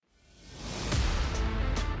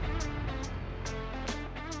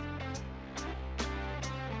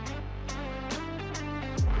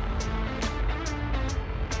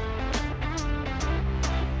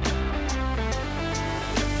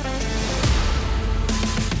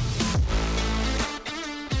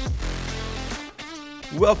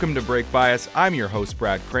Welcome to Brake Bias. I'm your host,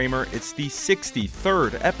 Brad Kramer. It's the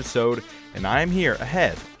 63rd episode, and I am here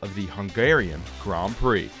ahead of the Hungarian Grand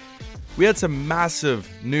Prix. We had some massive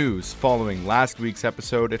news following last week's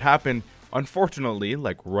episode. It happened, unfortunately,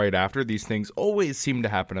 like right after. These things always seem to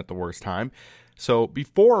happen at the worst time. So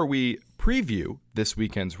before we preview this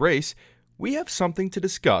weekend's race, we have something to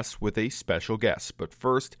discuss with a special guest. But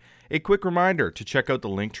first, a quick reminder to check out the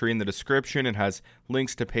link tree in the description. It has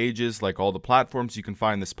links to pages like all the platforms you can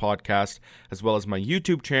find this podcast, as well as my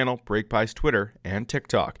YouTube channel, Brake Bias Twitter, and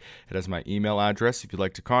TikTok. It has my email address if you'd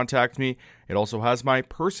like to contact me. It also has my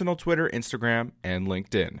personal Twitter, Instagram, and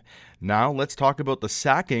LinkedIn. Now let's talk about the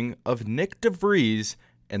sacking of Nick DeVries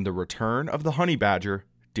and the return of the honey badger,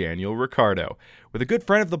 Daniel Ricciardo, with a good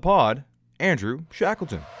friend of the pod, Andrew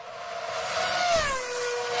Shackleton.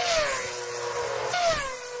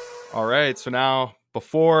 All right, so now,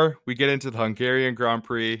 before we get into the Hungarian Grand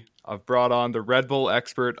Prix, I've brought on the Red Bull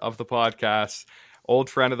expert of the podcast, old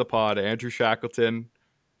friend of the pod, Andrew Shackleton.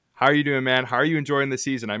 How are you doing, man? How are you enjoying the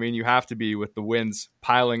season? I mean, you have to be with the wins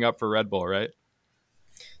piling up for Red Bull, right?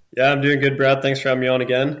 Yeah, I'm doing good, Brad. Thanks for having me on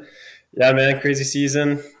again. Yeah, man, crazy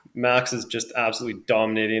season. Max is just absolutely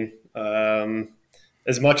dominating.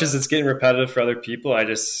 As much as it's getting repetitive for other people, I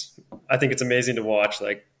think it's amazing to watch.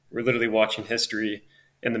 Like, we're literally watching history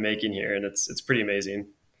in the making here, and it's pretty amazing.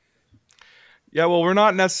 Yeah, well, we're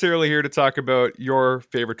not necessarily here to talk about your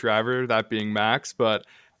favorite driver, that being Max, but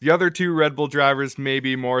the other two Red Bull drivers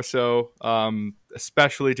maybe more so,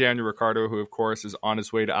 especially Daniel Ricciardo, who of course is on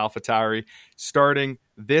his way to AlphaTauri, starting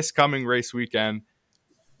this coming race weekend,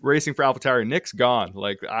 racing for AlphaTauri. Nick's gone.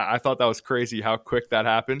 Like, I thought that was crazy how quick that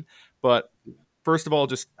happened. But first of all,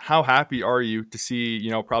 just how happy are you to see,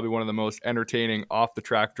 probably one of the most entertaining off the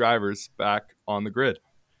track drivers back on the grid?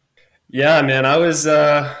 Yeah, man, I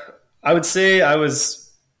would say I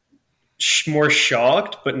was more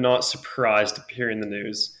shocked, but not surprised hearing the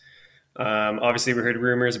news. Obviously, we heard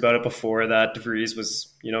rumors about it before that DeVries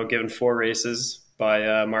was, given 4 races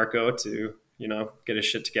by Marco to, get his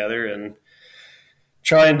shit together and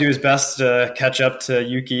try and do his best to catch up to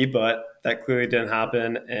Yuki, but that clearly didn't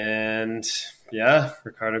happen. And yeah,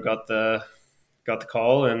 Ricciardo got the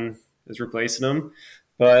call and is replacing him.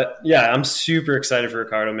 But yeah, I'm super excited for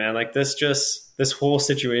Ricciardo, man. Like, this whole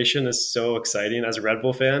situation is so exciting as a Red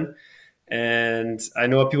Bull fan. And I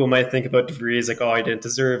know what people might think about DeVries, like, oh, he didn't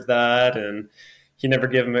deserve that, and he never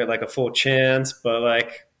gave him like a full chance. But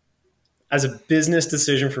like, as a business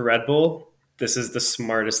decision for Red Bull, this is the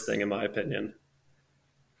smartest thing in my opinion.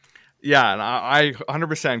 Yeah, and I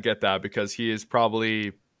 100% get that, because he is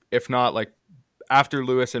probably, if not like after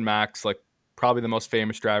Lewis and Max, like probably the most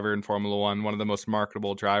famous driver in Formula One of the most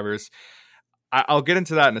marketable drivers. I'll get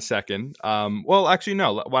into that in a second. Well, actually,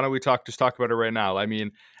 no. Why don't we talk about it right now? I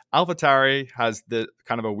mean, AlphaTauri has the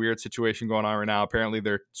kind of a weird situation going on right now. Apparently,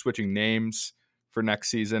 they're switching names for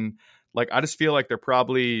next season. Like, I just feel like they're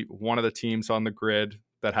probably one of the teams on the grid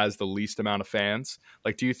that has the least amount of fans.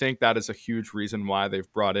 Like, do you think that is a huge reason why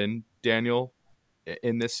they've brought in Daniel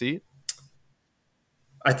in this seat?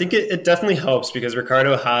 I think it definitely helps, because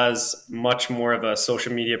Ricciardo has much more of a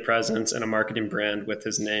social media presence and a marketing brand with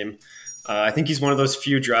his name. I think he's one of those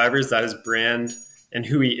few drivers that his brand and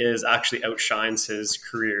who he is actually outshines his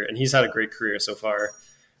career. And he's had a great career so far.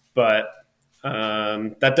 But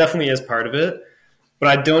that definitely is part of it. But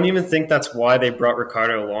I don't even think that's why they brought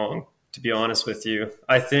Ricciardo along, to be honest with you.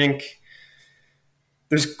 I think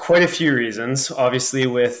there's quite a few reasons. Obviously,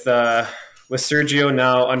 with Sergio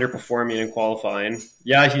now underperforming in qualifying,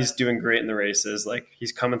 yeah, he's doing great in the races. Like,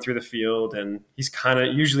 he's coming through the field and he's kind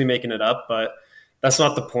of usually making it up, but that's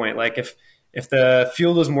not the point. Like, if the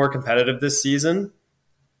field was more competitive this season,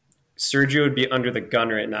 Sergio would be under the gun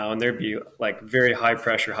right now, and there'd be like very high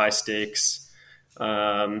pressure, high stakes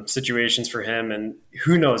situations for him. And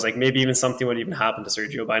who knows, like, maybe even something would even happen to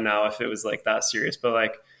Sergio by now if it was like that serious. But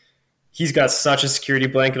like, he's got such a security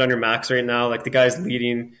blanket under Max right now. Like, the guy's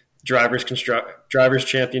leading drivers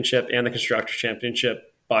championship and the constructors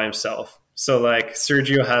championship by himself. So like,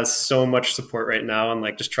 Sergio has so much support right now, and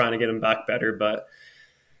like, just trying to get him back better. But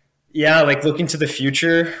yeah, like, looking to the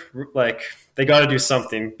future, like, they got to do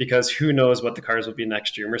something, because who knows what the cars will be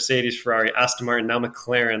next year. Mercedes, Ferrari, Aston Martin, now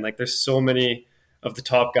McLaren. Like, there's so many of the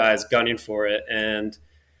top guys gunning for it. And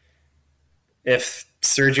if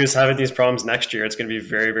Sergio's having these problems next year, it's going to be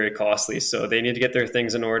very, very costly. So they need to get their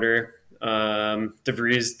things in order.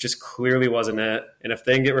 DeVries just clearly wasn't it. And if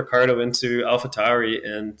they can get Ricciardo into AlphaTauri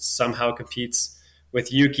and somehow competes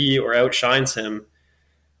with Yuki or outshines him,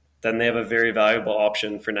 then they have a very valuable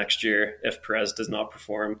option for next year if Perez does not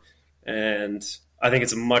perform. And I think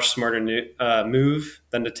it's a much smarter move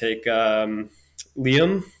than to take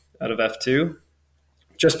Liam out of F2,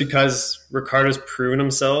 just because Ricardo's proven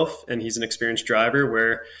himself and he's an experienced driver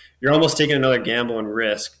where you're almost taking another gamble and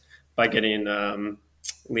risk by getting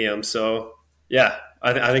Liam. So yeah,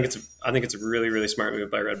 I think it's a really really smart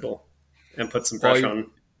move by Red Bull and put some Well, pressure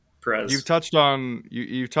on you've Perez. touched on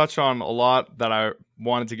you've touched on a lot that I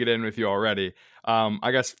wanted to get in with you already.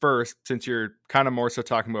 I guess first, since you're kind of more so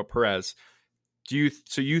talking about Perez, you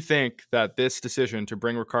think that this decision to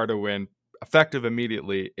bring Ricardo in effective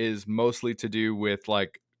immediately is mostly to do with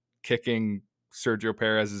like kicking Sergio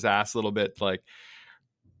Perez's ass a little bit, like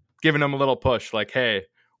giving him a little push, like, hey,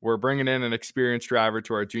 we're bringing in an experienced driver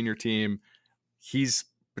to our junior team. He's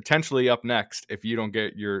potentially up next if you don't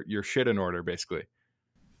get your shit in order, basically.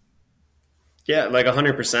 Yeah, like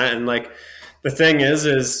 100%. And like the thing is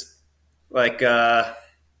like it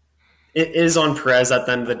is on Perez at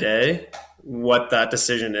the end of the day what that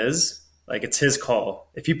decision is. Like it's his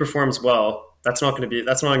call. If he performs well, that's not going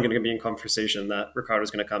to be in conversation that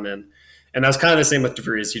Ricardo's going to come in. And that was kind of the same with De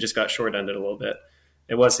Vries. He just got short ended a little bit.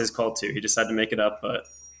 It was his call too. He just had to make it up, but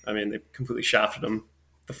I mean they completely shafted him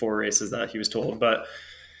the 4 races that he was told. But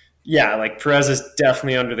yeah, like Perez is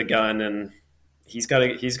definitely under the gun, and he's got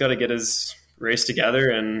to get his race together,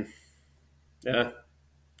 and yeah,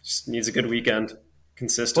 just needs a good weekend But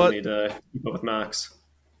consistently to keep up with Max.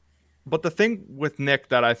 but the thing with Nick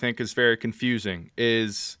that I think is very confusing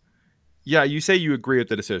is, yeah, you say you agree with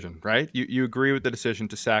the decision, right? You agree with the decision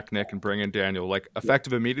to sack Nick and bring in Daniel, like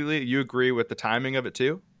effective immediately. You agree with the timing of it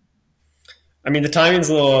too? I mean, the timing's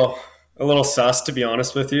a little sus to be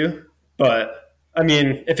honest with you, but I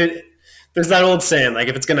mean, if it there's that old saying like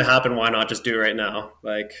if it's going to happen, why not just do it right now?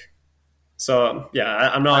 Like so, yeah,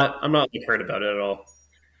 I I'm not like, hurt about it at all.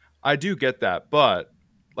 I do get that, but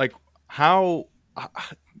like how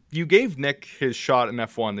you gave Nick his shot in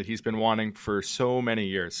F1 that he's been wanting for so many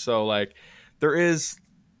years. So like there is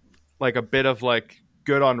like a bit of like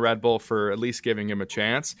good on Red Bull for at least giving him a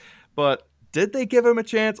chance, but did they give him a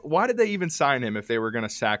chance? Why did they even sign him if they were going to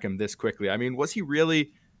sack him this quickly? I mean, was he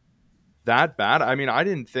really that bad? I mean, I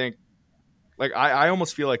didn't think like I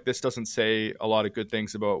almost feel like this doesn't say a lot of good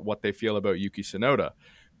things about what they feel about Yuki Tsunoda,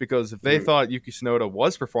 because if they Mm, thought Yuki Tsunoda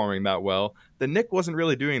was performing that well, then Nick wasn't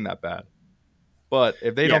really doing that bad. But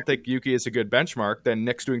if they yeah. don't think Yuki is a good benchmark, then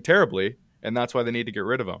Nick's doing terribly, and that's why they need to get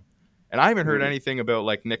rid of him. And I haven't heard Mm, anything about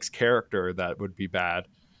like Nick's character that would be bad.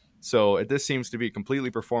 So this seems to be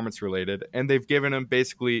completely performance related, and they've given him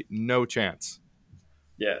basically no chance.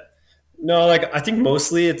 yeah. No, like I think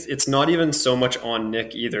mostly it's not even so much on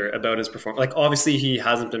Nick either about his performance. Like obviously he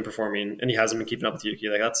hasn't been performing and he hasn't been keeping up with Yuki.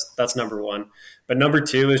 Like that's number one. But number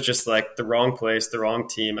two is just like the wrong place, the wrong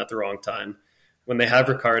team at the wrong time. When they have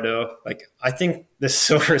Ricardo, like I think the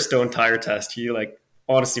Silverstone tire test, he like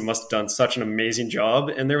honestly must have done such an amazing job.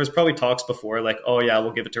 And there was probably talks before, like, oh yeah,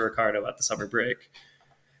 we'll give it to Ricardo at the summer break.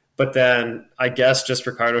 But then I guess just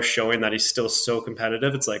Ricardo showing that he's still so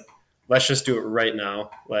competitive, it's like, let's just do it right now.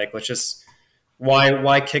 Like, let's just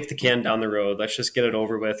why kick the can down the road? Let's just get it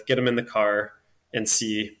over with, get him in the car, and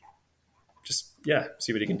see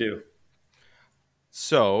what he can do.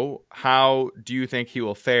 So, how do you think he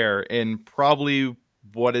will fare in probably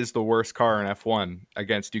what is the worst car in F1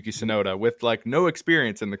 against Yuki Tsunoda with like no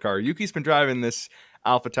experience in the car? Yuki's been driving this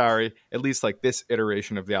AlphaTauri, at least like this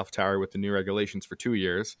iteration of the AlphaTauri with the new regulations for 2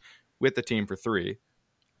 years, with the team for 3.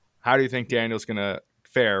 How do you think Daniel's going to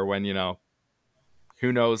fare when,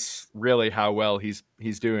 who knows really how well he's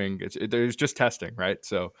doing? There's just testing, right?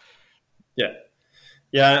 So, Yeah,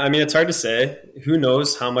 yeah. I mean, it's hard to say. Who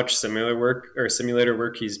knows how much simulator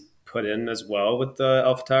work he's put in as well with the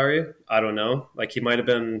AlphaTauri? I don't know. Like he might have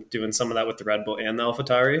been doing some of that with the Red Bull and the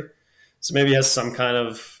AlphaTauri, so maybe he has some kind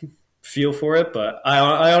of feel for it. But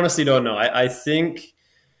I honestly don't know. I think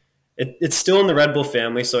it's still in the Red Bull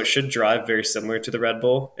family, so it should drive very similar to the Red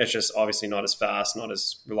Bull. It's just obviously not as fast, not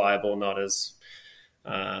as reliable, not as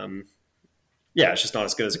um, yeah, it's just not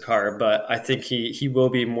as good as a car. But I think he will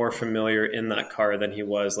be more familiar in that car than he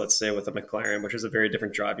was, let's say, with a McLaren, which is a very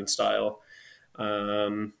different driving style.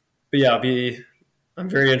 Um, but yeah, I'm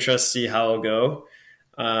very interested to see how it'll go.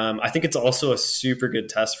 I think it's also a super good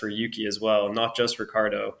test for Yuki as well, not just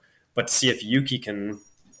Ricardo, but to see if Yuki can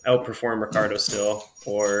outperform Ricardo still,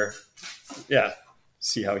 or yeah,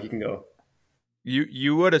 see how he can go.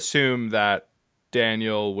 you would assume that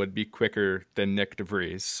Daniel would be quicker than Nick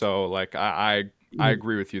DeVries. So like I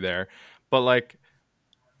agree with you there. But like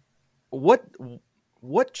what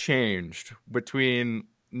what changed between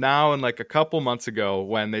now and like a couple months ago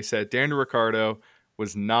when they said Daniel Ricciardo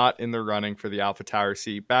was not in the running for the AlphaTauri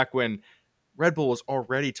seat, back when Red Bull was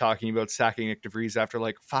already talking about sacking Nick DeVries after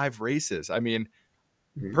like 5 races? I mean,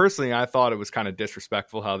 Mhm. personally, I thought it was kind of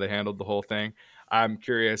disrespectful how they handled the whole thing. I'm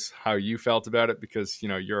curious how you felt about it because,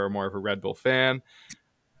 you're more of a Red Bull fan.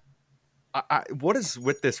 What is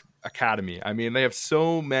with this academy? I mean, they have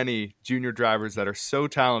so many junior drivers that are so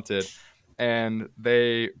talented, and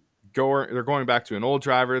they're going back to an old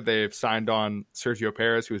driver. They've signed on Sergio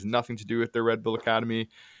Perez, who has nothing to do with their Red Bull Academy.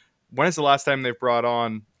 When is the last time they've brought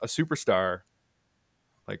on a superstar?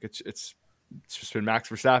 Like it's just been Max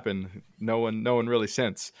Verstappen. No one really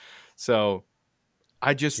since. So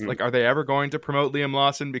I just Mhm. like, are they ever going to promote Liam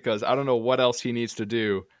Lawson? Because I don't know what else he needs to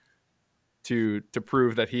do to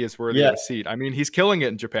prove that he is worthy Yeah. of a seat. I mean, he's killing it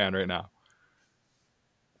in Japan right now.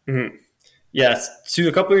 Mhm. Yes, to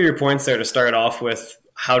a couple of your points there to start off with,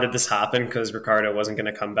 how did this happen? Because Ricardo wasn't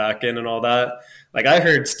going to come back in and all that. Like I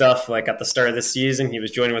heard stuff like at the start of the season, he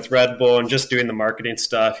was joining with Red Bull and just doing the marketing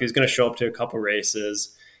stuff. He was going to show up to a couple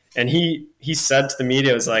races, and he said to the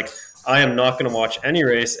media, "It was like, I am not going to watch any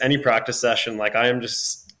race, any practice session. Like I am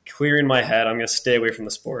just clearing my head. I'm going to stay away from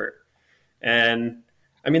the sport." And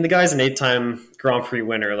I mean, the guy's an 8-time Grand Prix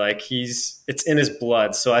winner. Like it's in his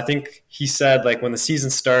blood. So I think he said like when the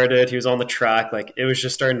season started, he was on the track. Like it was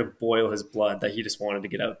just starting to boil his blood that he just wanted to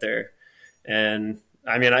get out there. And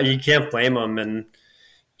I mean, you can't blame him. And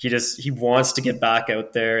he wants to get back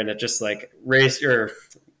out there. And it just like race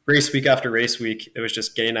week after race week, it was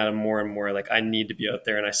just getting at him more and more. Like I need to be out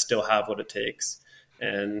there, and I still have what it takes.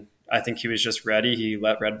 And I think he was just ready. He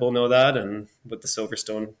let Red Bull know that, and with the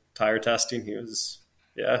Silverstone tire testing, he was,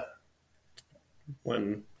 yeah,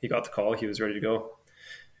 when he got the call, he was ready to go.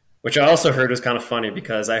 Which I also heard was kind of funny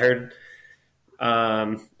because I heard,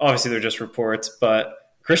 obviously they're just reports,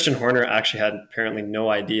 but Christian Horner actually had apparently no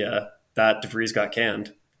idea that De Vries got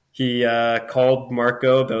canned. He called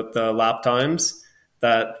Marco about the lap times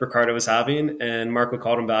that Ricardo was having, and Marco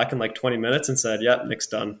called him back in like 20 minutes and said, "Yep, Nick's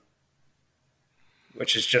done,"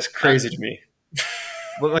 which is just I, crazy to me.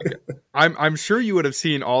 but like, I'm sure you would have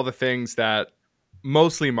seen all the things that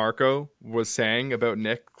mostly Marco was saying about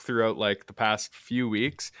Nick throughout like the past few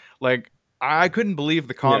weeks. Like I couldn't believe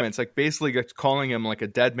the Yeah, comments, like basically calling him like a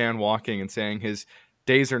dead man walking and saying his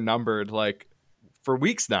days are numbered, like for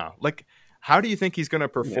weeks now. Like, how do you think he's going to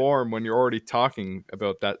yeah, perform when you're already talking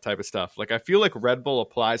about that type of stuff? Like, I feel like Red Bull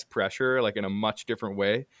applies pressure like in a much different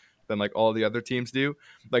way than like all the other teams do.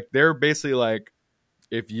 Like they're basically like,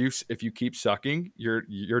 if you keep sucking,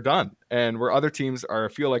 you're done. And where other teams are, I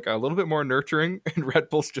feel like a little bit more nurturing, and Red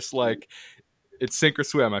Bull's just like it's sink or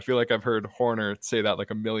swim. I feel like I've heard Horner say that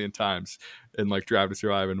like a million times in like Drive to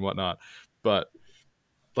Survive and whatnot. But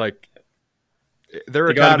like their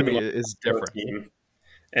they got to be academy like is a pro different. team.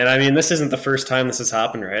 And I mean, this isn't the first time this has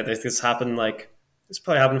happened, right? This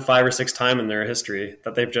probably happened 5 or 6 times in their history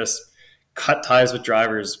that they've just cut ties with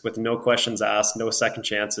drivers with no questions asked, no second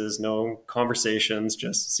chances, no conversations.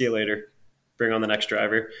 Just see you later. Bring on the next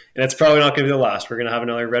driver. And it's probably not going to be the last. We're going to have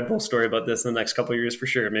another Red Bull story about this in the next couple of years for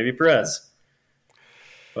sure. Maybe Perez.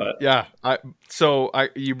 But Yeah.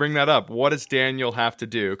 You bring that up. What does Daniel have to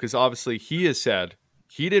do? Because obviously he has said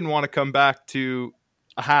he didn't want to come back to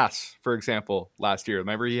a Haas, for example, last year.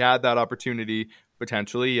 Remember, he had that opportunity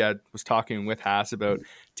potentially. Was talking with Haas about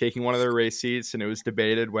taking one of their race seats, and it was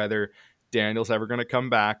debated whether Daniel's ever going to come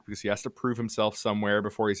back because he has to prove himself somewhere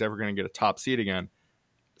before he's ever going to get a top seat again.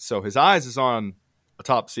 So his eyes is on a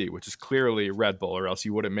top seat, which is clearly Red Bull, or else he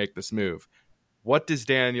wouldn't make this move. What does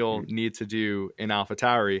Daniel need to do in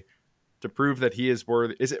AlphaTauri to prove that he is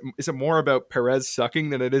worthy? Is it more about Perez sucking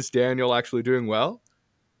than it is Daniel actually doing well?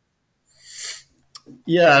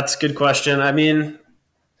 yeah, that's a good question. I mean,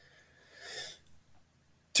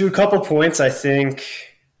 to a couple points, I think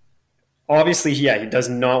obviously, yeah, he does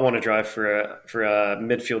not want to drive for a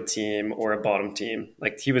midfield team or a bottom team.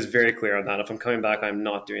 Like he was very clear on that. If I'm coming back, I'm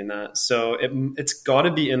not doing that. So it's got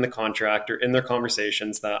to be in the contract or in their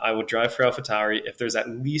conversations that I will drive for AlphaTauri if there's at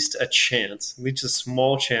least a chance, at least a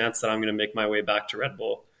small chance that I'm going to make my way back to Red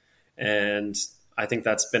Bull. And I think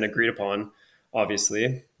that's been agreed upon.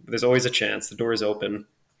 Obviously, but there's always a chance. The door is open.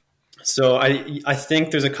 So I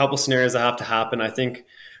think there's a couple scenarios that have to happen. I think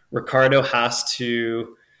Ricardo has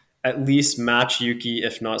to at least match Yuki,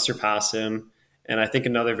 if not surpass him. And I think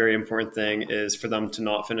another very important thing is for them to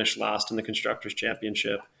not finish last in the Constructors'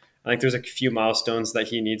 Championship. I think there's a few milestones that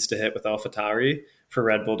he needs to hit with AlphaTauri for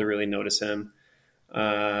Red Bull to really notice him,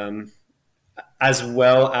 as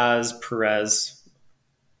well as Perez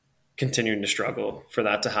continuing to struggle for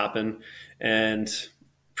that to happen. And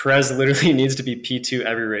Perez literally needs to be P2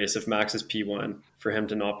 every race if Max is P1 for him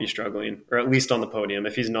to not be struggling, or at least on the podium.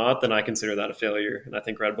 If he's not, then I consider that a failure. And I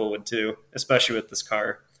think Red Bull would too, especially with this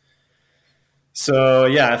car. So,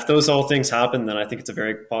 yeah, if those all things happen, then I think it's a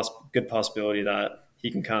very good possibility that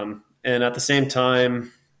he can come. And at the same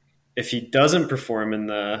time, if he doesn't perform in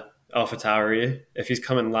the AlphaTauri, if he's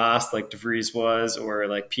coming last like De Vries was, or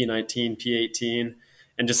like P19, P18,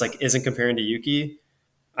 and just like isn't comparing to Yuki,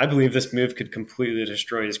 I believe this move could completely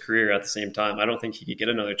destroy his career at the same time. I don't think he could get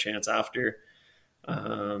another chance after.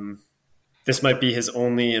 Um, this might be his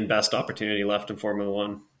only and best opportunity left in Formula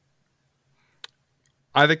One.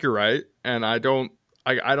 I think you're right, and I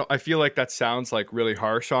feel like that sounds like really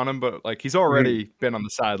harsh on him, but like he's already been on the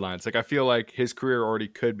sidelines. Like I feel like his career already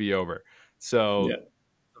could be over. So Yeah.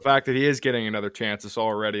 the fact that he is getting another chance is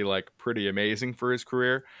already like pretty amazing for his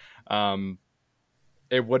career. Um,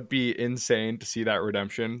 it would be insane to see that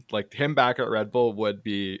redemption. Like him back at Red Bull would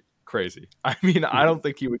be crazy. I mean, I don't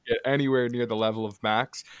think he would get anywhere near the level of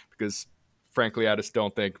Max because, frankly, I just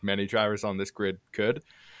don't think many drivers on this grid could.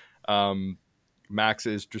 Um, Max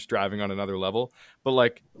is just driving on another level. But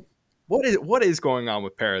like, what is going on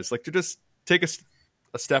with Perez? Like to just take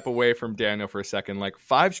a step away from Daniel for a second. Like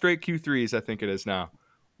 5 straight Q3s, I think it is now.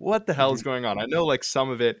 What the hell is going on? I know like some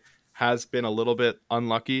of it has been a little bit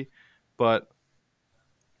unlucky, but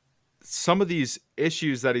some of these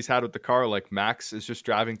issues that he's had with the car, like Max is just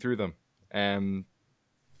driving through them. And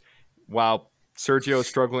while Sergio is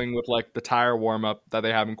struggling with like the tire warm up that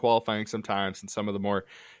they have in qualifying sometimes and some of the more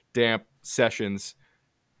damp sessions,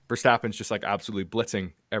 Verstappen's just like absolutely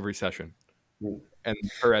blitzing every session. And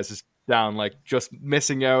Perez is down, like just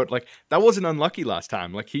missing out. Like that wasn't unlucky last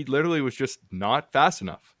time. Like he literally was just not fast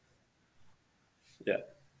enough. Yeah.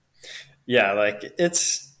 Yeah. Like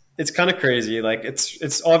it's kind of crazy. Like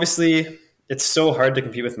it's obviously, it's so hard to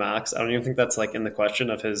compete with Max. I don't even think that's like in the question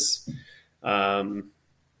of his, um,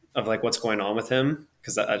 of like what's going on with him.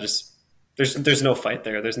 Cause I just, there's no fight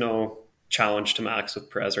there. There's no challenge to Max with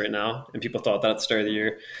Perez right now. And people thought that at the start of the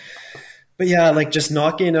year. But yeah, like just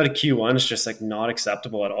not getting out of Q1 is just like not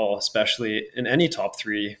acceptable at all, especially in any top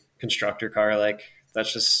three constructor car. Like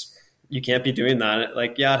that's just, you can't be doing that.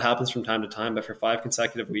 Like, yeah, it happens from time to time, but for 5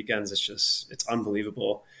 consecutive weekends, it's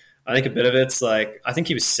unbelievable. I think a bit of it's like, I think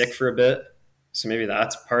he was sick for a bit. So maybe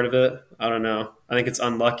that's part of it. I don't know. I think it's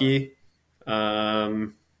unlucky.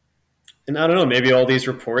 Um, and I don't know, maybe all these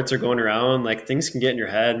reports are going around, like things can get in your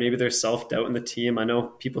head. Maybe there's self-doubt in the team. I know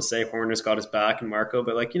people say Horner's got his back and Marco,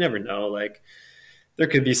 but like you never know. Like there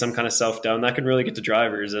could be some kind of self-doubt and that could really get to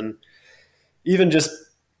drivers. And even just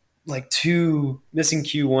like missing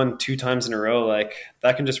Q1 2 times in a row, like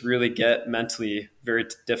that can just really get mentally very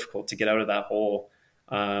difficult to get out of that hole.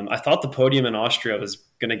 I thought the podium in Austria was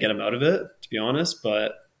going to get him out of it, to be honest,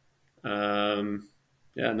 but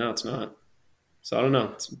yeah, no, it's not. So I don't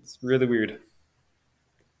know. It's really weird.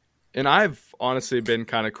 And I've honestly been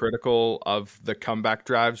kind of critical of the comeback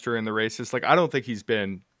drives during the races. Like I don't think he's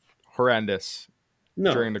been horrendous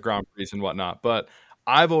No. during the Grand Prix and whatnot. But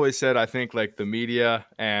I've always said I think like the media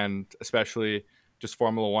and especially just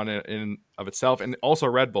Formula One in of itself and also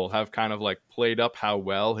Red Bull have kind of like played up how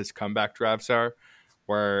well his comeback drives are.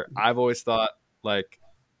 Where I've always thought like,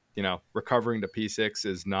 recovering to P6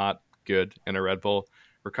 is not good in a Red Bull. Yeah.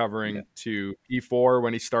 Recovering to P4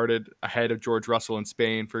 when he started ahead of George Russell in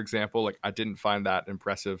Spain, for example, like I didn't find that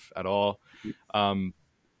impressive at all. Um,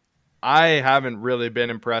 I haven't really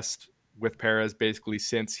been impressed with Perez basically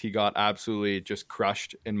since he got absolutely just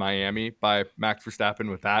crushed in Miami by Max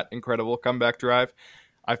Verstappen with that incredible comeback drive.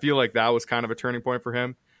 I feel like that was kind of a turning point for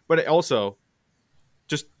him. But it also,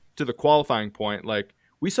 just to the qualifying point, like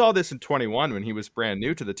we saw this in 21 when he was brand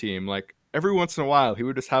new to the team. Like every once in a while, he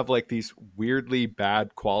would just have like these weirdly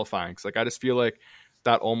bad qualifyings. Like I just feel like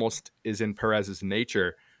that almost is in Perez's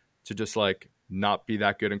nature to just like not be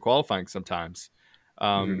that good in qualifying sometimes.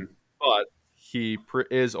 Mm-hmm. But he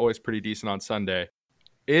is always pretty decent on Sunday.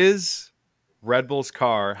 Is Red Bull's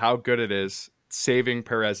car, how good it is, saving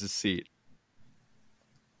Perez's seat?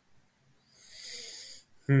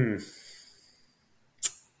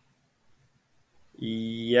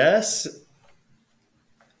 Yes.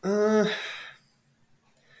 Uh,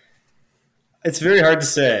 it's very hard to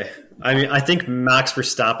say. I mean, I think Max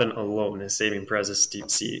Verstappen alone is saving Perez's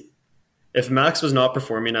seat. If Max was not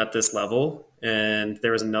performing at this level and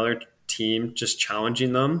there was another team just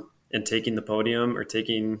challenging them and taking the podium or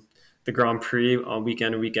taking the Grand Prix on week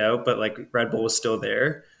in and week out, but like Red Bull was still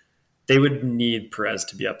there, they would need Perez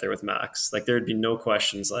to be up there with Max. Like there would be no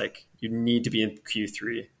questions. Like you need to be in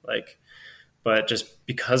Q3. Like, but just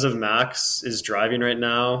because of Max is driving right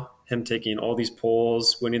now, him taking all these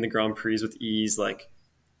poles, winning the Grand Prix with ease, like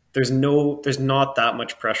there's not that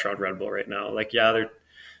much pressure on Red Bull right now. Like, yeah,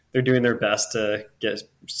 they're doing their best to get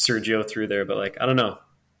Sergio through there, but like I don't know.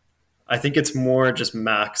 I think it's more just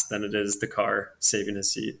Max than it is the car saving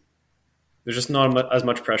his seat. There's just not as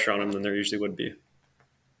much pressure on him than there usually would be.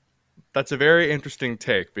 That's a very interesting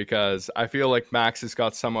take because I feel like Max has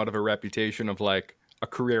got somewhat of a reputation of like a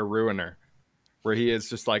career ruiner, where he is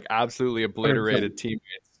just like absolutely 100%. obliterated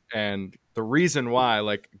teammates. And the reason why,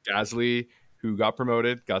 like Gasly, who got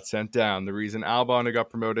promoted, got sent down. The reason Albon, who got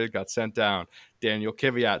promoted, got sent down. Daniel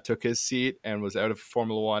Kvyat took his seat and was out of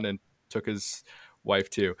Formula One and took his wife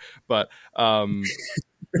too. But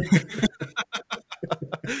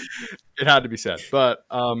it had to be said. But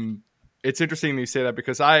it's interesting that you say that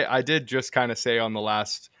because I did just kind of say on the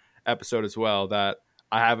last episode as well that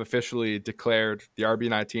I have officially declared the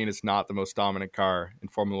RB19 is not the most dominant car in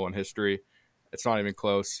Formula One history. It's not even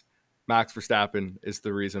close. Max Verstappen is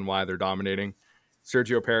the reason why they're dominating.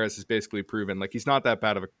 Sergio Perez has basically proven like he's not that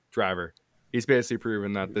bad of a driver. He's basically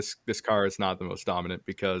proven that this car is not the most dominant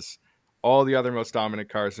because all the other most dominant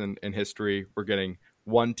cars in history were getting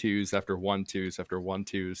 1-2s after 1-2s after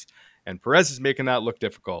 1-2s, and Perez is making that look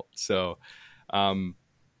difficult. So um,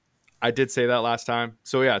 I did say that last time.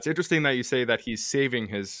 So yeah, it's interesting that you say that he's saving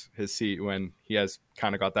his seat when he has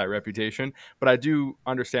kind of got that reputation. But I do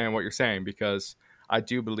understand what you're saying because I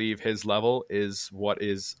do believe his level is what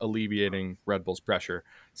is alleviating Red Bull's pressure.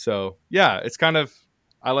 So yeah, it's kind of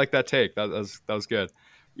I like that take. That was good.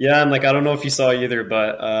 Yeah, and like I don't know if you saw either,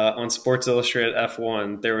 but on Sports Illustrated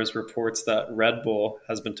F1, there was reports that Red Bull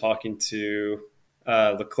has been talking to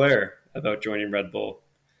Leclerc about joining Red Bull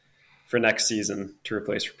for next season to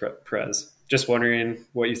replace Perez. Just wondering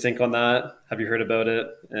what you think on that. Have you heard about it?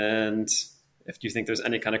 And if you think there's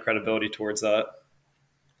any kind of credibility towards that?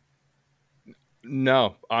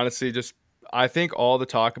 No, honestly, just I think all the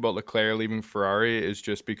talk about Leclerc leaving Ferrari is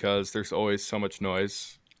just because there's always so much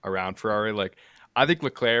noise around Ferrari. Like, I think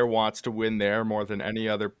Leclerc wants to win there more than any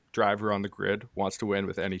other driver on the grid wants to win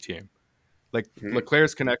with any team. Like Mhm.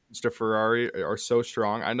 Leclerc's connections to Ferrari are so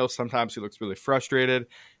strong. I know sometimes he looks really frustrated.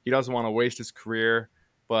 He doesn't want to waste his career,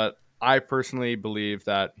 but I personally believe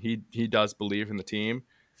that he does believe in the team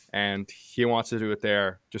and he wants to do it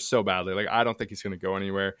there just so badly. Like I don't think he's going to go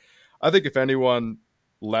anywhere. I think if anyone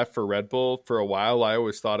left for Red Bull for a while, I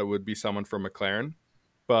always thought it would be someone from McLaren.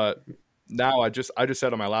 But now I just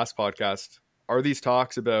said on my last podcast, are these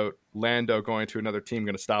talks about Lando going to another team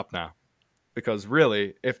going to stop now? Because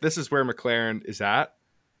really, if this is where McLaren is at,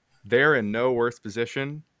 they're in no worse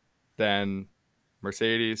position than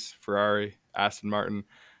Mercedes, Ferrari, Aston Martin.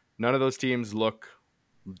 None of those teams look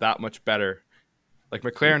that much better. Like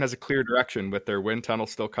McLaren has a clear direction with their wind tunnel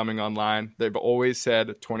still coming online. They've always said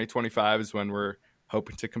 2025 is when we're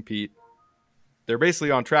hoping to compete. They're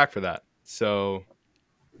basically on track for that. So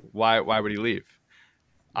why would he leave?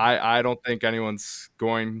 I don't think anyone's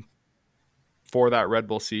going for that Red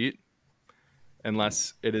Bull seat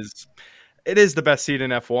unless it is the best seat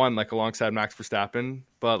in F1, like alongside Max Verstappen.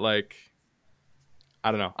 But like,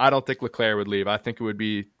 I don't know. I don't think Leclerc would leave. I think it would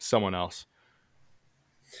be someone else.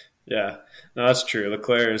 Yeah, no, that's true.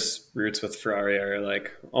 Leclerc's roots with Ferrari are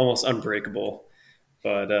like almost unbreakable.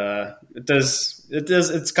 But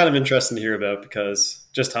it's kind of interesting to hear about because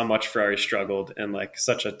just how much Ferrari struggled and like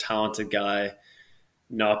such a talented guy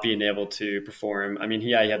not being able to perform. I mean,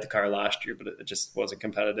 yeah, he had the car last year, but it just wasn't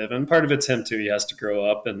competitive. And part of it's him too. He has to grow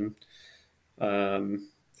up and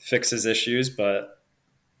fix his issues. But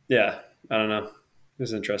yeah, I don't know. It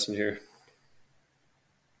was interesting here.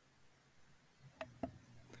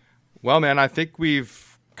 Well, man, I think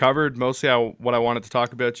we've covered mostly what I wanted to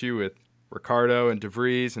talk about you with Ricardo and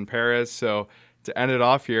DeVries and Perez. So to end it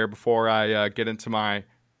off here, before I get into my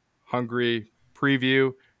Hungary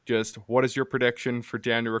preview, just what is your prediction for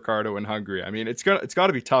Daniel Ricciardo in Hungary? I mean, it's got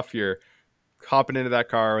to be tough here, hopping into that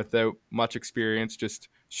car without much experience, just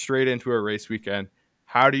straight into a race weekend.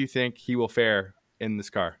 How do you think he will fare in this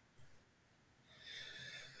car?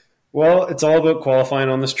 Well, it's all about qualifying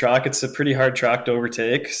on this track. It's a pretty hard track to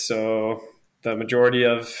overtake. So the majority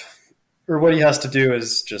of, or what he has to do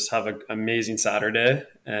is just have an amazing Saturday.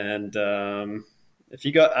 And if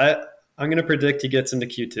you got, I'm going to predict he gets into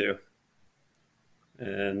Q2.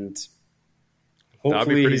 And That'll be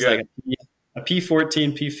hopefully pretty he's like good. a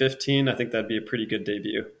P14, P15. I think that'd be a pretty good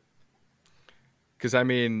debut. Because I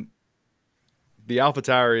mean, the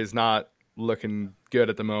AlphaTauri is not looking good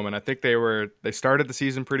at the moment. I think they started the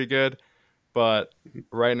season pretty good, but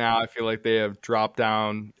right now I feel like they have dropped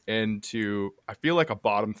down into I feel like a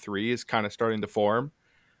bottom three is kind of starting to form.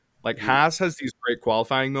 Like Mhm. Haas has these great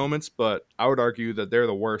qualifying moments, but I would argue that they're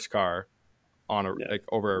the worst car on a Yeah. like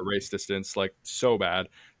over a race distance, like so bad.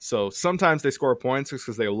 So sometimes they score points just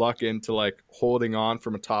because they luck into like holding on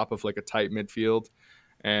from a top of like a tight midfield,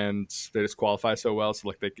 and they just qualify so well. So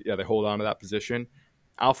like they hold on to that position.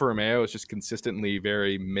 Alfa Romeo is just consistently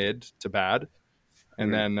very mid to bad,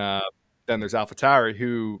 and Mhm. then there's AlphaTauri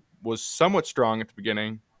who was somewhat strong at the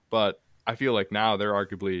beginning, but I feel like now they're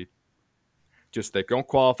arguably just they don't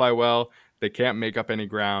qualify well. They can't make up any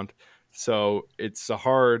ground. So it's a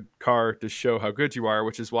hard car to show how good you are,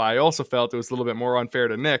 which is why I also felt it was a little bit more unfair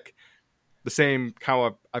to Nick. The same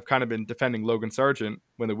how I've kind of been defending Logan Sargent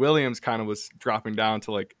when the Williams kind of was dropping down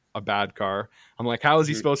to like a bad car. I'm like, how is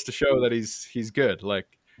he supposed to show that he's good?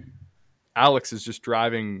 Like Alex is just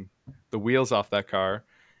driving the wheels off that car.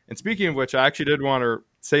 And speaking of which, I actually did want to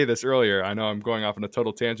say this earlier. I know I'm going off on a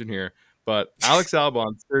total tangent here, but Alex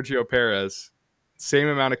Albon, Sergio Perez, same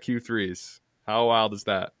amount of Q3s. How wild is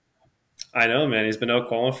that? I know, man. He's been out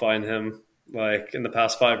qualifying him like in the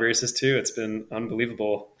past 5 races too. It's been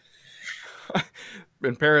unbelievable.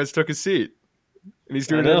 And Perez took his seat, and he's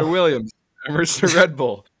doing it in a Williams versus Red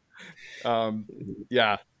Bull.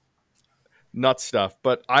 Yeah, nuts stuff.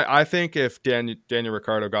 But I think if Daniel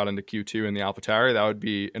Ricciardo got into Q2 in the AlphaTauri, that would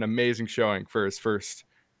be an amazing showing for his first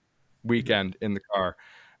weekend in the car.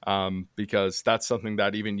 Because that's something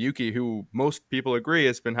that even Yuki, who most people agree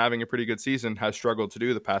has been having a pretty good season, has struggled to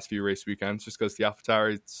do the past few race weekends just because the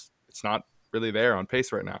AlphaTauri, it's not really there on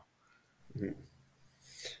pace right now. Mm-hmm.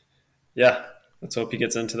 Yeah, let's hope he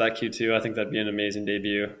gets into that Q2. I think that'd be an amazing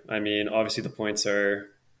debut. I mean, obviously the points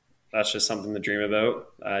that's just something to dream about.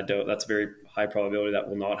 That's a very high probability that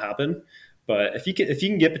will not happen. But if you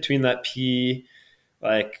can get between that P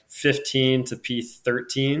like 15 to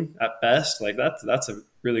P13 at best, like that's a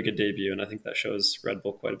really good debut, and I think that shows Red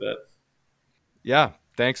Bull quite a bit. Yeah,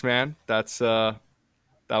 thanks, man. That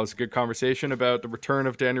was a good conversation about the return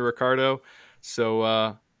of Daniel Ricciardo.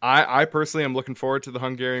 So I personally am looking forward to the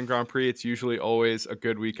Hungarian Grand Prix. It's usually always a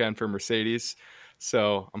good weekend for Mercedes,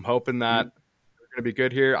 so I'm hoping that they're going to be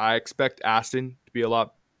good here. I expect Aston to be a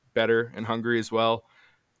lot better in Hungary as well.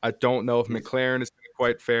 I don't know if McLaren is going to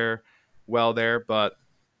quite fare well there, but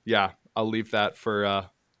yeah, I'll leave that for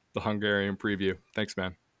the Hungarian preview. Thanks,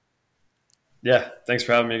 man. Yeah, thanks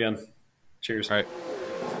for having me again. Cheers. All right.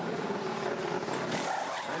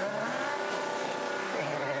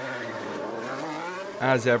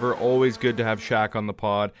 As ever, always good to have Shaq on the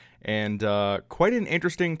pod, and quite an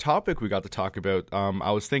interesting topic we got to talk about. I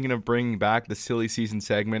was thinking of bringing back the silly season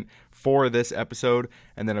segment for this episode,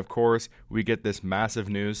 and then of course we get this massive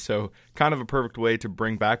news, so kind of a perfect way to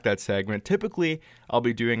bring back that segment. Typically, I'll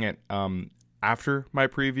be doing it after my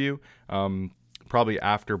preview, probably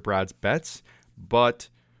after Brad's bets, but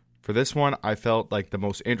for this one, I felt like the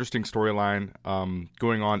most interesting storyline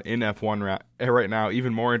going on in F1 right now,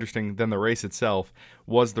 even more interesting than the race itself,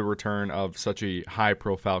 was the return of such a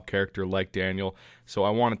high-profile character like Daniel. So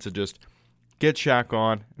I wanted to just get Shaq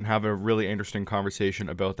on and have a really interesting conversation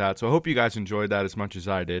about that. So I hope you guys enjoyed that as much as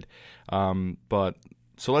I did. So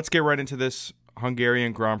let's get right into this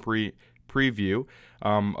Hungarian Grand Prix preview.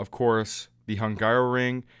 Of course, the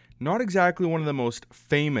Hungaroring, not exactly one of the most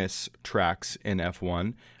famous tracks in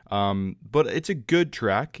F1. But it's a good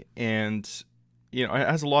track, and it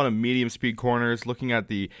has a lot of medium speed corners. Looking at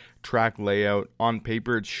the track layout on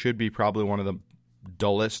paper, it should be probably one of the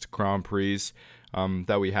dullest Grand Prix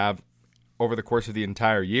that we have over the course of the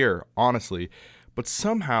entire year, honestly. But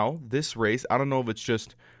somehow this race, I don't know if it's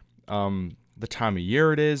just the time of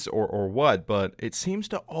year it is or what, but it seems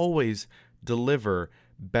to always deliver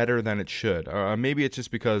better than it should. Maybe it's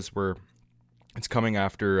just because it's coming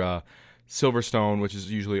after Silverstone, which is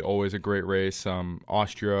usually always a great race.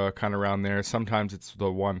 Austria, kind of around there. Sometimes it's the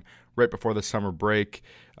one right before the summer break.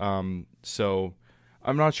 So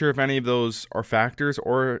I'm not sure if any of those are factors,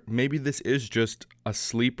 or maybe this is just a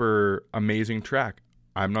sleeper amazing track.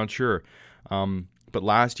 I'm not sure. But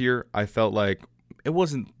last year, I felt like it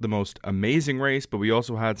wasn't the most amazing race, but we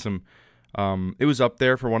also had some... it was up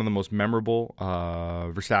there for one of the most memorable.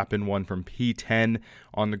 Verstappen won from P10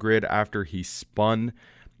 on the grid after he spun.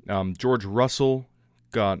 George Russell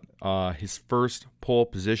got his first pole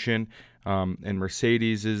position, and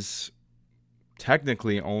Mercedes is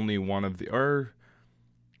technically only one of the,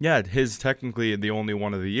 technically the only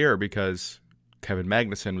one of the year, because Kevin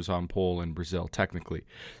Magnussen was on pole in Brazil, technically.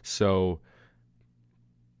 So,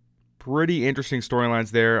 pretty interesting storylines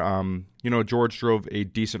there. George drove a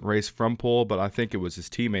decent race from pole, but I think it was his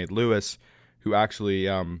teammate Lewis who actually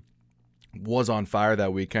was on fire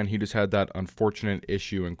that weekend. He just had that unfortunate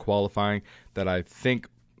issue in qualifying that I think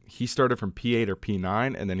he started from P8 or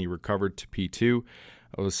P9, and then he recovered to P2.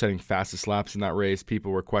 I was setting fastest laps in that race.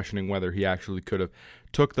 People were questioning whether he actually could have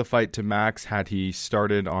took the fight to Max had he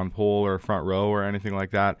started on pole or front row or anything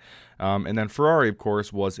like that. And then Ferrari, of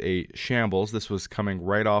course, was a shambles. This was coming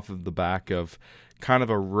right off of the back of kind of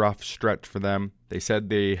a rough stretch for them. They said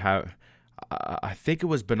they have... I think it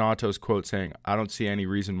was Bonotto's quote saying, "I don't see any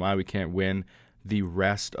reason why we can't win the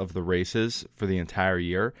rest of the races for the entire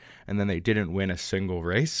year, and then they didn't win a single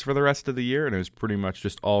race for the rest of the year, and it was pretty much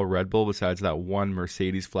just all Red Bull besides that one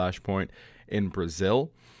Mercedes flashpoint in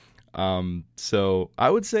Brazil. So I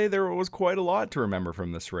would say there was quite a lot to remember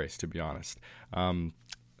from this race, to be honest.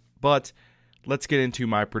 But let's get into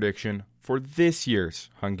my prediction for this year's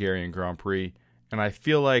Hungarian Grand Prix, and I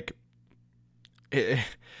feel like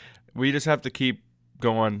we just have to keep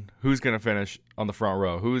going. Who's going to finish on the front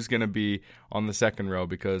row? Who's going to be on the second row?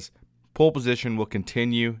 Because pole position will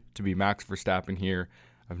continue to be Max Verstappen here.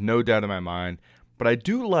 I have no doubt in my mind. But I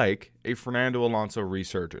do like a Fernando Alonso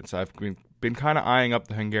resurgence. I've been kind of eyeing up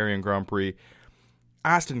the Hungarian Grand Prix.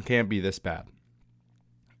 Aston can't be this bad.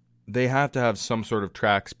 They have to have some sort of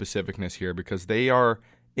track specificness here because they are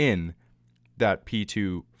in that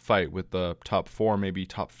P2 fight with the top 4, maybe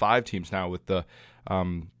top 5 teams now with the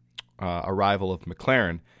arrival of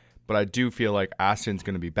McLaren. But I do feel like Aston's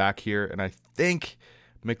going to be back here, and I think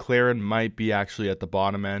McLaren might be actually at the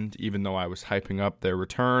bottom end, even though I was hyping up their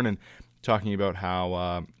return and talking about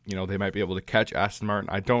how they might be able to catch Aston Martin.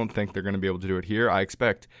 I don't think they're going to be able to do it here. I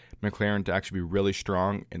expect McLaren to actually be really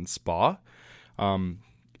strong in Spa.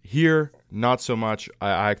 Here, not so much.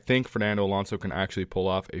 I think Fernando Alonso can actually pull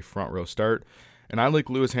off a front row start. And I like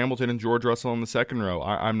Lewis Hamilton and George Russell in the second row.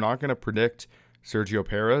 I'm not going to predict Sergio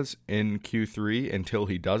Perez in Q3 until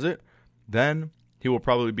he does it. Then he will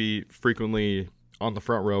probably be frequently on the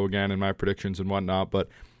front row again in my predictions and whatnot. But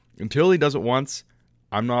until he does it once,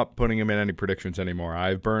 I'm not putting him in any predictions anymore.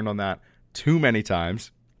 I've burned on that too many times.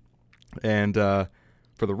 And for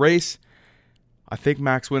the race, I think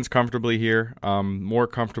Max wins comfortably here. More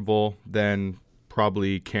comfortable than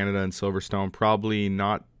probably Canada and Silverstone. Probably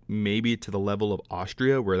not maybe to the level of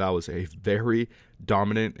Austria, where that was a very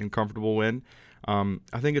dominant and comfortable win.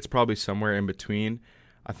 I think it's probably somewhere in between.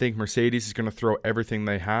 I think Mercedes is going to throw everything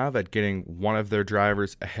they have at getting one of their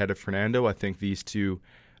drivers ahead of Fernando. I think these two,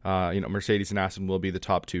 Mercedes and Aston will be the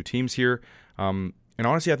top 2 teams here. And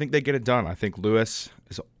honestly, I think they get it done. I think Lewis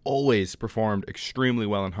has always performed extremely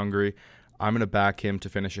well in Hungary. I'm going to back him to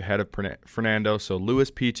finish ahead of Fernando. So Lewis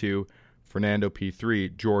P2, Fernando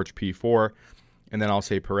P3, George P4. And then I'll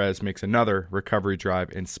say Perez makes another recovery drive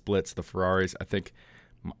and splits the Ferraris. I think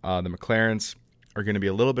the McLarens are going to be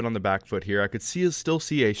a little bit on the back foot here. I could still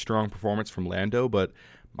see a strong performance from Lando, but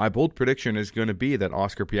my bold prediction is going to be that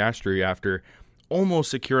Oscar Piastri, after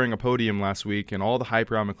almost securing a podium last week and all the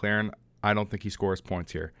hype around McLaren, I don't think he scores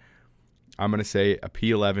points here. I'm going to say a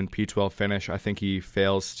P11, P12 finish. I think he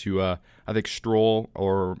fails to, I think Stroll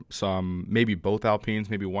or maybe both Alpines,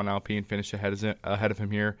 maybe one Alpine finish ahead of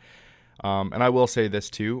him here. And I will say this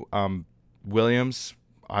too, Williams,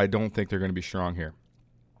 I don't think they're going to be strong here.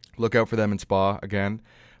 Look out for them in Spa again,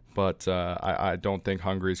 but I don't think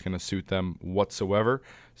Hungary is going to suit them whatsoever.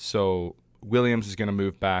 So Williams is going to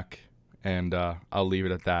move back, and I'll leave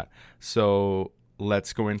it at that. So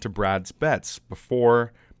let's go into Brad's bets.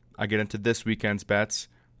 Before I get into this weekend's bets,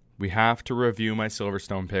 we have to review my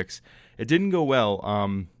Silverstone picks. It didn't go well.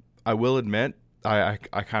 I will admit, I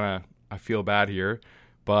feel bad here,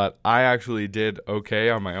 but I actually did okay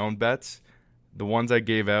on my own bets. The ones I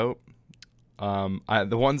gave out,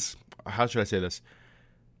 how should I say this?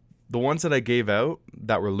 The ones that I gave out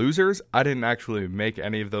that were losers, I didn't actually make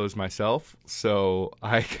any of those myself. So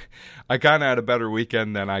I kind of had a better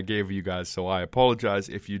weekend than I gave you guys. So I apologize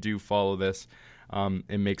if you do follow this and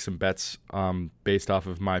make some bets based off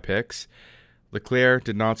of my picks. Leclerc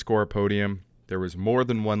did not score a podium. There was more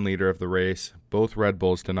than one leader of the race. Both Red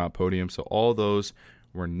Bulls did not podium. So all those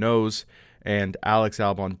were no's. And Alex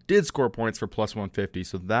Albon did score points for plus 150.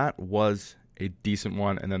 So that was a decent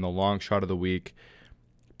one. And then the long shot of the week,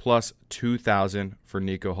 plus 2,000 for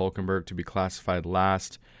Nico Hülkenberg to be classified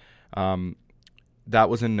last. That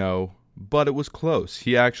was a no, but it was close.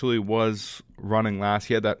 He actually was running last.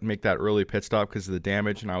 He had that make that early pit stop because of the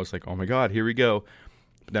damage, and I was like, oh my God, here we go.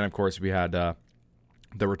 But then, of course, we had the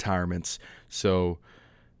retirements. So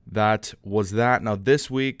that was that. Now, this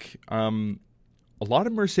week, a lot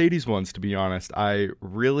of Mercedes ones, to be honest. I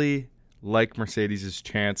really like Mercedes'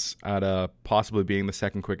 chance at possibly being the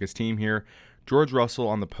second quickest team here. George Russell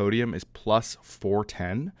on the podium is plus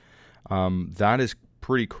 410. That is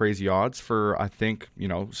pretty crazy odds for, I think,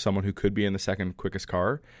 someone who could be in the second quickest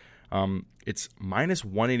car. It's minus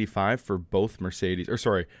 185 for both Mercedes.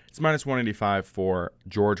 It's minus 185 for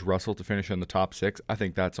George Russell to finish in the top 6. I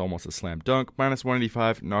think that's almost a slam dunk. Minus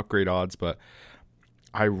 185, not great odds, but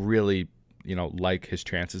I really, like his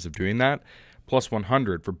chances of doing that. Plus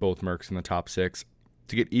 100 for both Mercs in the top 6.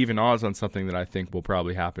 To get even odds on something that I think will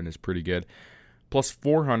probably happen is pretty good. Plus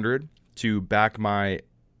 400 to back my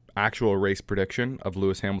actual race prediction of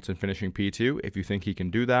Lewis Hamilton finishing P2, if you think he can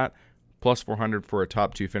do that. Plus 400 for a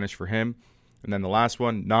top 2 finish for him. And then the last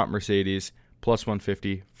one, not Mercedes, plus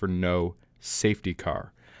 150 for no safety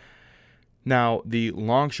car. Now, the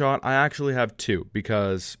long shot, I actually have 2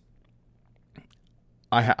 because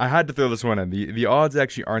I had to throw this one in. The odds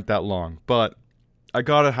actually aren't that long, but I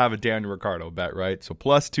got to have a Daniel Ricciardo bet, right? So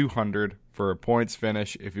plus 200 for a points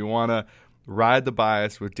finish. If you want to ride the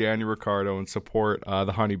bias with Daniel Ricciardo and support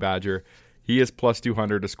the Honey Badger, he is plus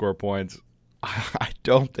 200 to score points. I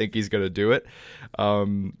don't think he's going to do it,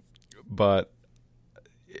 but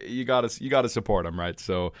you gotta support him, right?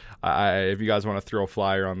 So if you guys want to throw a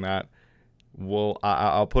flyer on that,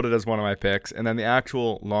 I'll put it as one of my picks. And then the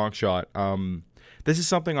actual long shot. This is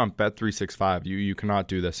something on Bet365. You cannot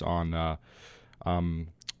do this on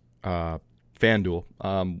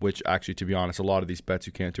FanDuel, which actually, to be honest, a lot of these bets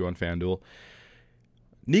you can't do on FanDuel.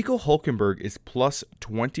 Nico Hülkenberg is plus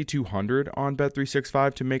 2,200 on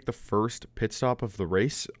Bet365 to make the first pit stop of the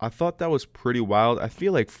race. I thought that was pretty wild. I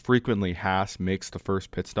feel like frequently Haas makes the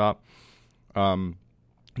first pit stop. It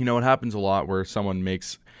happens a lot where someone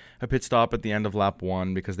makes a pit stop at the end of lap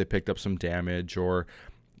 1 because they picked up some damage, or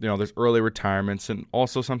there's early retirements, and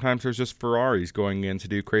also sometimes there's just Ferraris going in to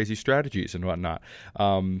do crazy strategies and whatnot.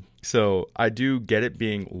 So I do get it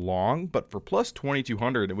being long, but for plus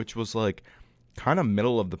 2,200, which was like kind of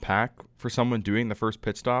middle of the pack for someone doing the first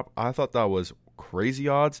pit stop, I thought that was crazy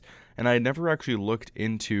odds, and I had never actually looked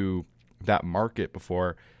into that market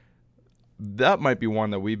before. That might be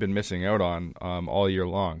one that we've been missing out on all year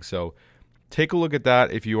long. So take a look at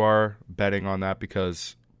that if you are betting on that,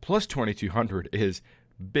 because plus 2,200 is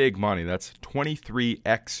big money. That's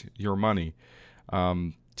 23x your money.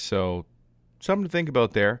 So something to think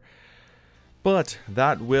about there. But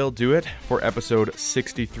that will do it for episode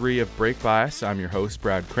 63 of Brake Bias. I'm your host,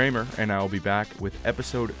 Brad Kramer, and I will be back with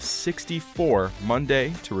episode 64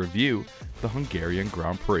 Monday to review the Hungarian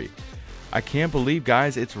Grand Prix. I can't believe,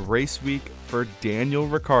 guys, it's race week for Daniel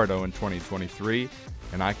Ricciardo in 2023,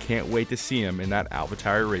 and I can't wait to see him in that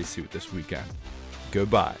AlphaTauri race suit this weekend.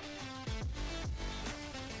 Goodbye.